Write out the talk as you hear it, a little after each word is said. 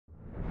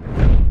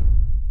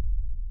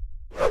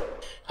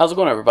How's it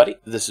going, everybody?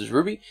 This is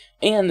Ruby,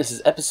 and this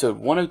is episode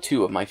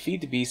 102 of my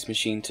Feed the Beast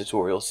machine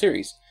tutorial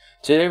series.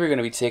 Today we're going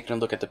to be taking a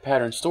look at the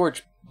pattern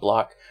storage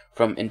block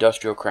from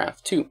Industrial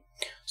Craft 2.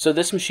 So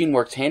this machine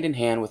works hand in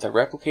hand with a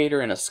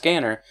replicator and a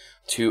scanner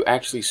to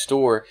actually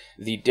store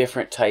the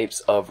different types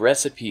of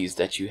recipes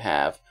that you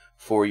have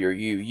for your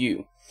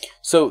UU.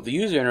 So the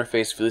user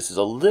interface for this is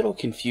a little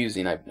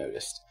confusing, I've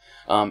noticed.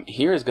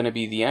 Here is going to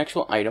be the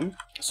actual item.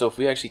 So if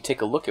we actually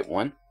take a look at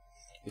one,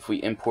 if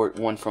we import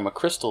one from a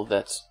crystal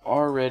that's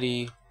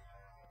already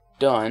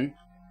done,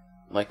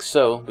 like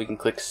so, we can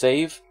click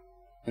save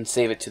and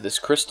save it to this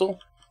crystal.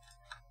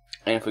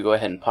 And if we go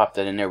ahead and pop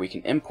that in there, we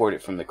can import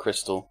it from the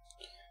crystal.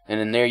 And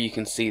in there you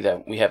can see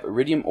that we have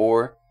iridium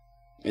ore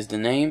is the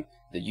name.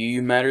 The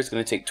UU matter is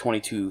going to take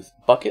 22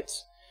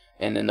 buckets.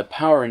 And then the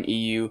power in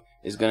EU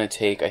is going to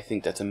take, I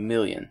think that's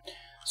 1,000,000.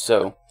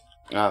 So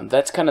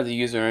that's kind of the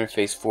user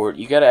interface for it.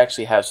 You got to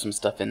actually have some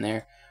stuff in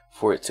there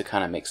for it to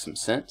kind of make some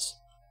sense.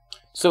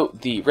 So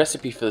the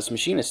recipe for this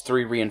machine is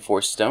 3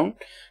 reinforced stone.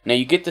 Now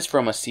you get this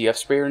from a CF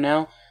sprayer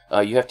now.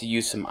 You have to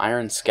use some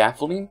iron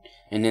scaffolding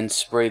and then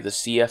spray the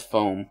CF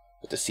foam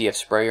with the CF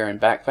sprayer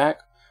and backpack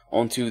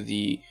onto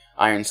the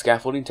iron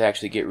scaffolding to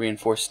actually get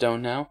reinforced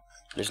stone now.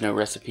 There's no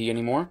recipe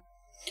anymore.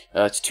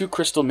 It's 2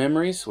 crystal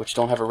memories, which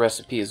don't have a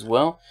recipe as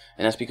well,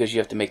 and that's because you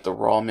have to make the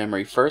raw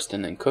memory first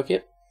and then cook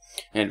it.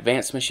 An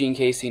advanced machine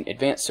casing,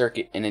 advanced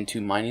circuit, and then 2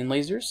 mining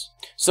lasers.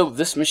 So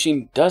this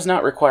machine does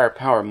not require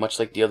power, much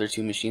like the other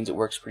 2 machines it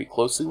works pretty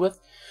closely with.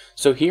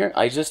 So here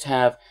I just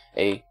have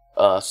a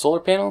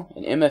solar panel,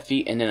 an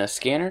MFE, and then a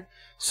scanner.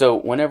 So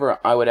whenever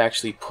I would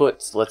actually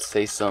put, let's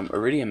say, some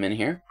iridium in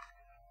here,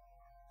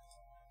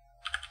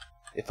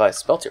 if I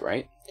spelt it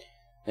right,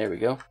 there we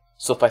go.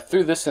 So if I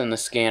threw this in the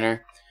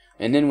scanner,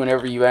 and then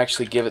whenever you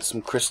actually give it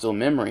some crystal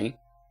memory,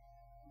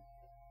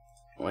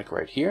 like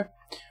right here,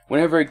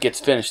 whenever it gets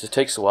finished, it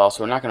takes a while,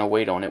 so we're not going to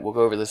wait on it. We'll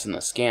go over this in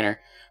the scanner,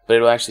 but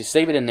it'll actually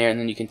save it in there, and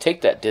then you can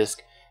take that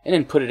disk and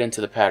then put it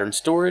into the pattern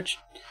storage,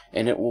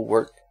 and it will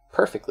work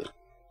perfectly.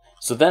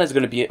 So that is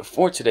going to be it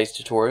for today's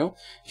tutorial.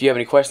 If you have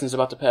any questions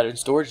about the pattern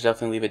storage,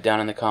 definitely leave it down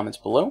in the comments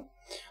below.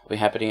 I'll be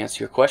happy to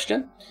answer your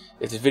question.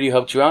 If this video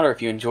helped you out, or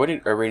if you enjoyed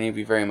it, a rating would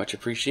be very much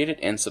appreciated,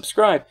 and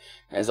subscribe,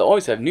 as I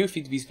always have new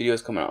Feed the Beast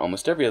videos coming out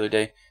almost every other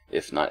day,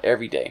 if not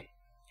every day.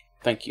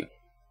 Thank you.